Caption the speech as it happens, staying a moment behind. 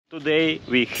Today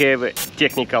we have a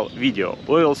technical video.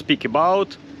 We will speak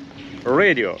about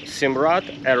radio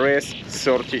SIMRAD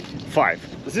RS35.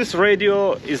 This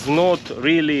radio is not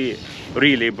really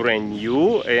brand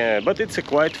new, but it's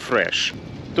quite fresh.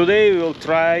 Today we will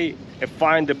try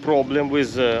find the problem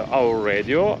with our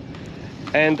radio,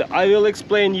 and I will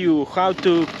explain you how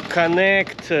to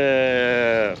connect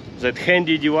that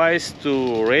handy device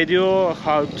to radio,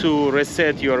 how to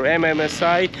reset your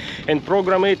MMSI and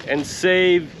program it and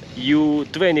save you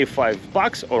 25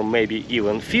 bucks or maybe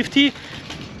even 50,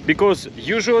 because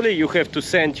usually you have to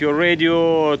send your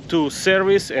radio to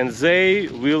service and they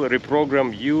will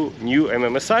reprogram you new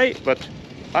MMSI, but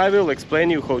I will explain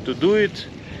you how to do it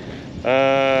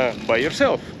by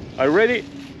yourself. Are you ready?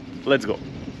 Let's go.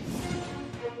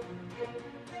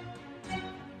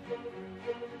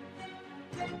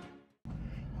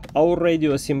 Our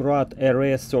radio SIMRAD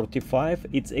RS35,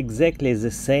 it's exactly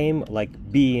the same like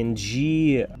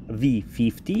B&G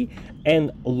V50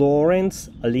 and Lowrance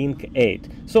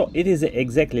Link-8. So it is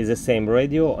exactly the same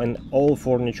radio, and all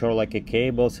furniture like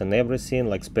cables and everything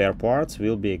like spare parts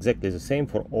will be exactly the same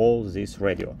for all this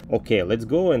radio. Okay, let's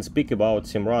go and speak about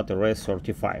SIMRAD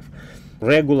RS35.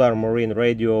 Regular marine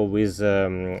radio with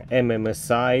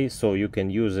MMSI, so you can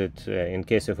use it in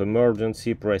case of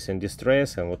emergency, press and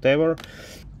distress and whatever.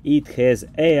 It has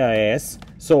AIS,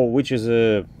 so which is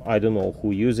I don't know who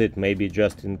use it, maybe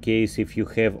just in case if you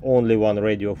have only one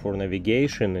radio for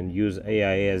navigation and use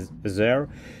AIS there.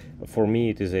 For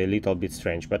me it is a little bit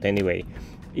strange, but anyway.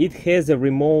 It has a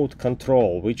remote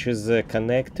control which is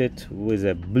connected with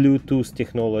a Bluetooth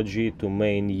technology to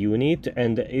main unit,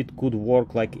 and it could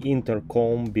work like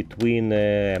intercom between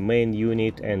main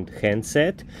unit and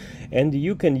handset, and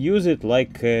you can use it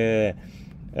like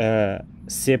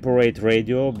separate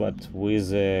radio but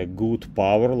with good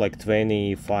power like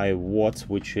 25 watts,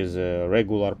 which is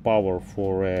regular power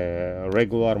for a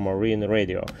regular marine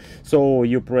radio. So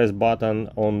you press button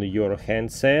on your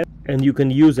handset and you can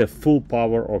use a full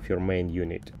power of your main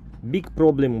unit. Big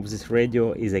problem with this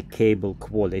radio is a cable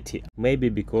quality, maybe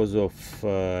because of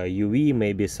UV,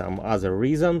 maybe some other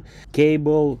reason.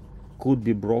 Cable could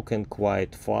be broken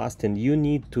quite fast and you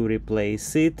need to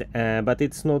replace it, but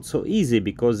it's not so easy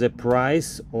because the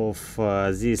price of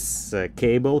this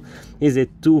cable is at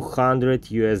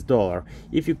 $200 US.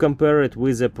 If you compare it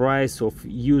with the price of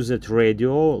used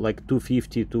radio like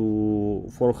 250 to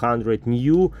 400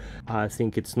 new, I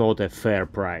think it's not a fair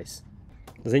price.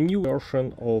 The new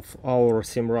version of our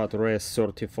SIMRAD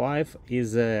RS35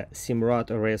 is a SIMRAD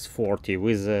RS40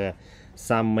 with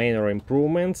some minor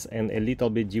improvements and a little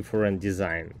bit different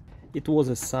design. It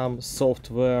was some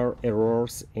software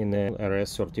errors in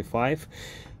RS35.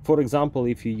 For example,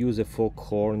 if you use a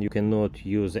foghorn, you cannot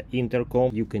use an intercom,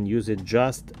 you can use it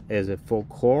just as a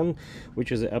foghorn,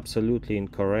 which is absolutely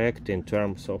incorrect. In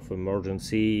terms of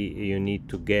emergency, you need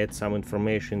to get some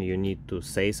information, you need to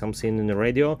say something in the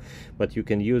radio, but you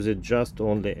can use it just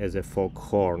only as a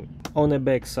foghorn. On the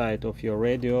back side of your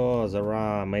radio there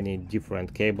are many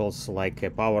different cables like a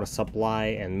power supply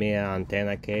and MEA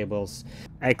antenna cables,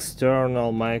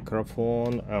 external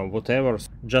microphone, whatever.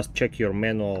 Just check your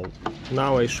manual.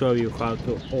 Now I show you how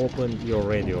to open your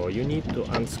radio. You need to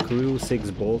unscrew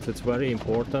 6 bolts, it's very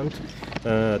important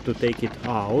to take it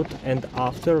out, and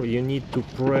after you need to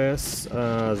press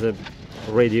the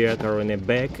radiator in the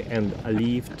back and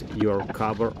lift your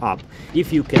cover up.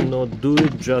 If you cannot do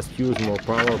it, just use more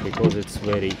power because it's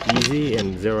very easy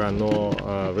and there are no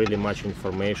really much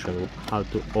information how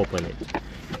to open it.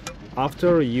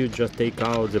 After you just take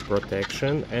out the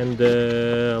protection and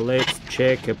let's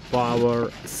check a power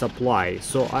supply.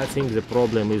 So I think the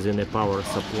problem is in the power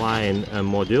supply and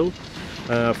module.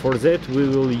 For that we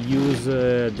will use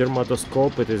a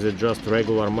dermatoscope. It is just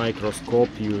regular microscope.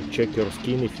 You check your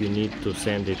skin if you need to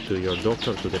send it to your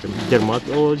doctor, to the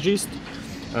dermatologist.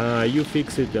 You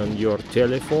fix it on your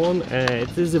telephone.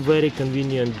 It is a very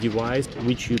convenient device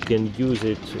which you can use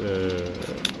it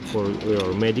for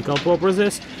your medical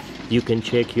purposes. You can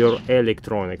check your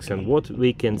electronics, and what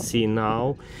we can see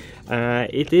now,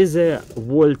 it is a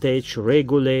voltage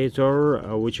regulator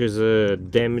which is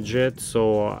damaged.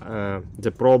 So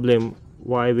the problem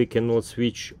why we cannot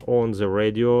switch on the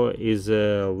radio is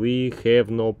we have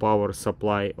no power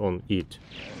supply on it.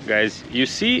 Guys, you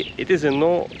see, it is a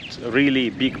not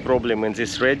really big problem in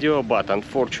this radio, but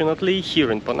unfortunately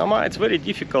here in Panama it's very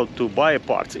difficult to buy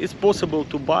parts. It's possible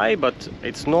to buy, but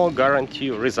it's no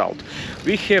guarantee result.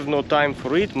 We have no time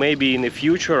for it. Maybe in the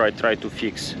future I try to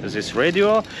fix this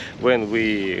radio when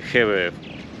we have a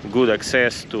good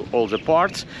access to all the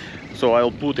parts. So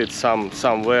I'll put it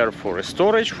somewhere for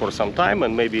storage for some time,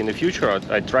 and maybe in the future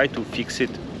I try to fix it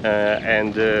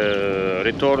and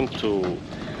return to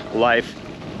life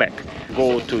back.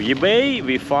 Go to eBay,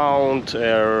 we found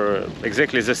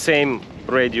exactly the same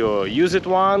radio used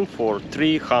one for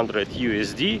 300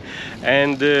 USD,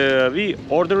 and we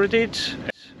ordered it,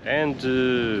 and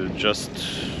just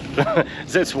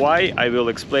that's why I will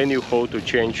explain you how to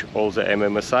change all the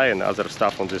MMSI and other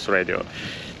stuff on this radio.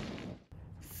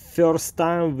 First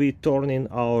time we turning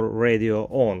our radio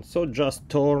on, so just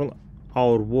turn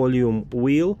our volume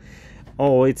wheel.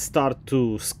 Oh, it start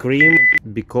to scream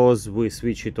because we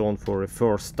switch it on for the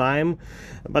first time,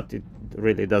 but it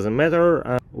really doesn't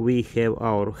matter. We have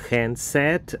our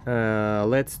handset.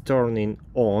 Let's turn it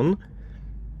on.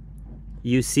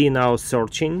 You see now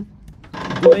searching.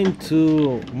 Going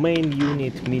to main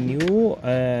unit menu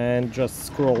and just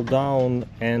scroll down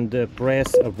and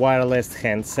press wireless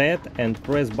handset and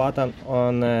press button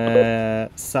on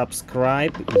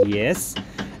subscribe, yes,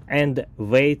 and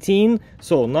waiting.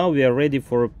 So now we are ready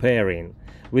for pairing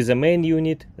with the main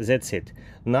unit. That's it.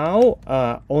 Now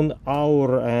on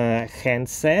our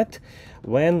handset,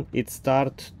 when it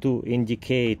starts to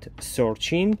indicate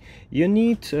searching, you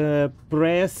need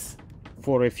press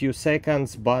for a few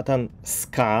seconds button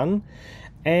scan,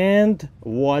 and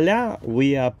voila,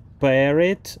 we are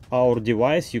paired our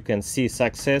device. You can see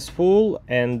successful,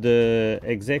 and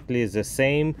exactly the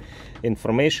same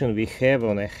information we have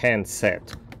on a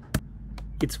handset.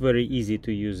 It's very easy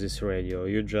to use this radio.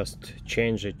 You just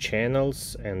change the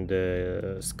channels and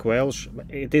squelch.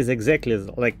 It is exactly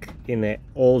like in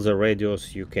all the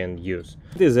radios you can use.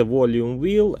 It is a volume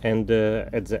wheel, and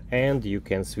at the end you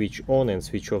can switch on and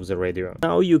switch off the radio.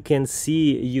 Now you can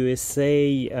see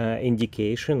USA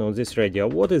indication on this radio.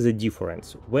 What is the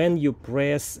difference? When you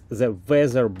press the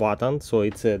weather button, so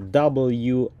it's a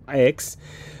WX,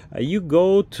 you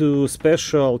go to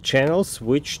special channels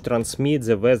which transmit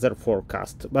the weather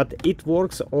forecast, but it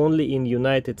works only in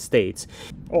United States.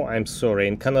 Oh, I'm sorry,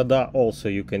 in Canada also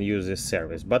you can use this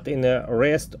service, but in the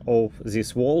rest of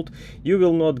this world you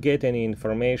will not get any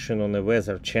information on the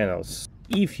weather channels.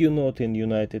 If you're not in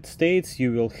United States,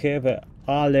 you will have a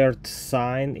alert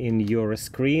sign in your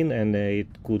screen, and it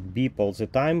could beep all the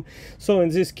time. So in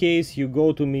this case you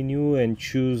go to menu and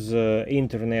choose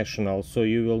international, so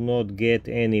you will not get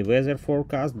any weather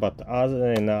forecast, but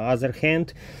on the other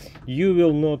hand you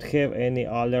will not have any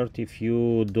alert if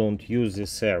you don't use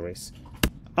this service.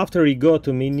 After you go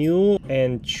to menu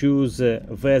and choose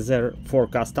weather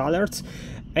forecast alerts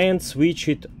and switch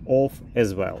it off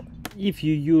as well. If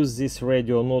you use this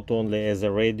radio not only as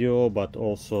a radio but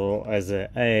also as a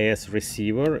AIS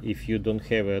receiver, if you don't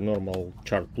have a normal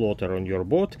chart plotter on your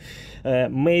boat,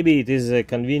 maybe it is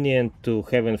convenient to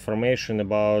have information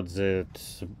about the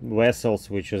vessels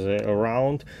which is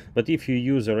around, but if you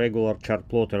use a regular chart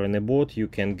plotter in a boat, you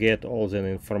can get all the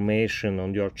information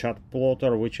on your chart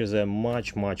plotter, which is a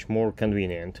much more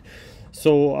convenient.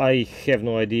 So I have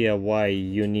no idea why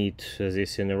you need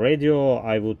this in a radio.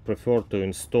 I would prefer to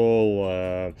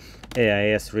install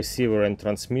AIS receiver and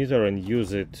transmitter and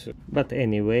use it. But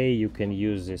anyway, you can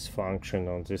use this function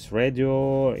on this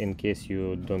radio in case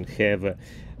you don't have a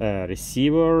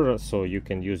receiver, so you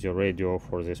can use your radio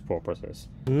for these purposes.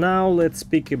 Now let's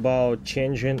speak about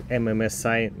changing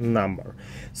MMSI number.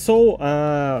 So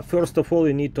first of all,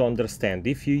 you need to understand,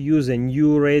 if you use a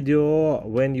new radio,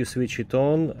 when you switch it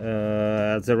on,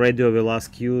 the radio will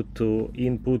ask you to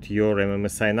input your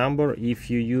MMSI number.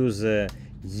 If you use a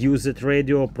used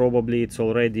radio, probably it's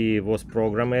already was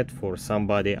programmed for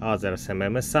somebody other's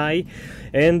MMSI,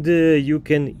 and you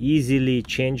can easily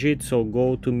change it. So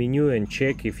go to menu and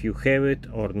check if you have it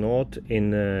or not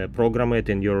in programmed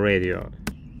in your radio.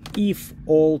 If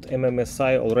old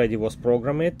MMSI already was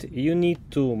programmed, you need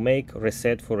to make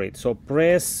reset for it. So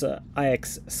press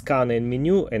X scan in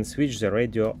menu and switch the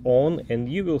radio on, and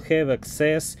you will have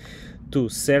access to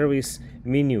service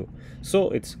menu.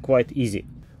 So it's quite easy.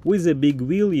 With a big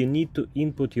wheel you need to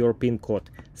input your pin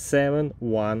code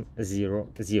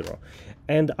 7100,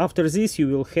 and after this you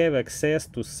will have access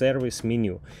to service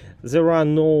menu. There are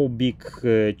no big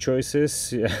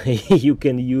choices you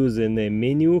can use in a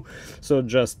menu, so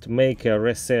just make a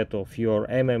reset of your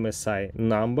MMSI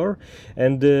number,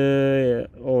 and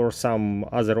or some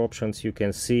other options you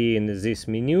can see in this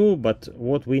menu. But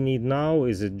what we need now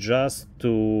is just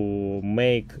to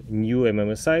make new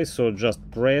MMSI, so just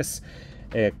press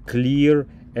a clear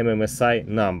MMSI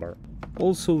number.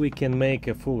 Also, we can make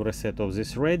a full reset of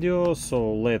this radio,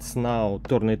 so let's now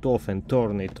turn it off and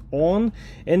turn it on,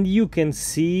 and you can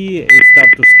see it start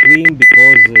to scream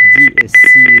because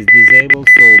DSC is disabled,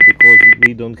 so because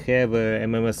we don't have a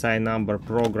MMSI number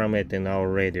programmed in our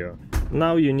radio.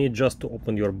 Now you need just to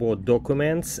open your board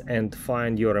documents and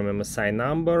find your MMSI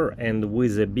number, and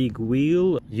with a big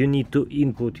wheel you need to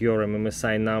input your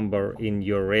MMSI number in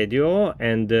your radio,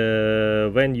 and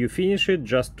when you finish it,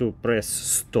 just to press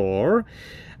store,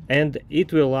 and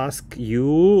it will ask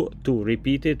you to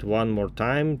repeat it one more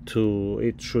time to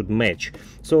it should match.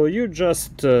 So you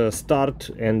just start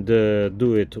and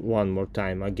do it one more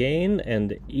time again,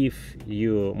 and if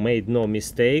you made no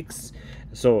mistakes,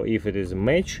 so if it is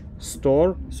match,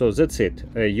 store, so that's it.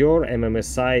 Your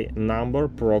MMSI number,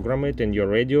 program it in your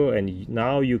radio, and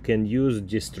now you can use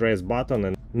distress button,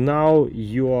 and now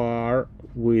you are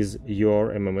with your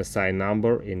MMSI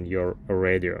number in your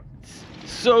radio.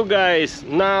 So guys,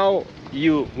 now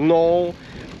you know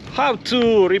how to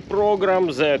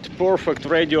reprogram that perfect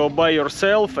radio by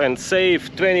yourself and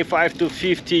save 25 to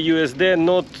 50 USD,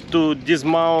 not to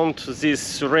dismount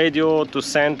this radio to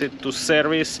send it to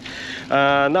service.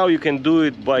 Now you can do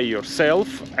it by yourself,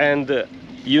 and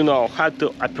you know how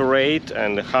to operate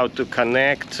and how to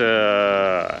connect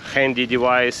handy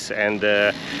device, and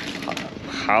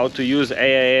how to use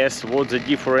AIS, what's the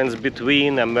difference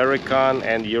between American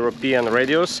and European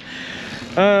radios.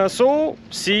 So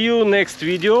see you next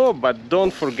video, but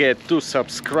don't forget to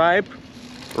subscribe,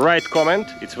 write comment,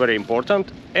 it's very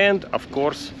important, and of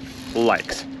course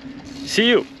likes. See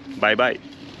you, bye bye.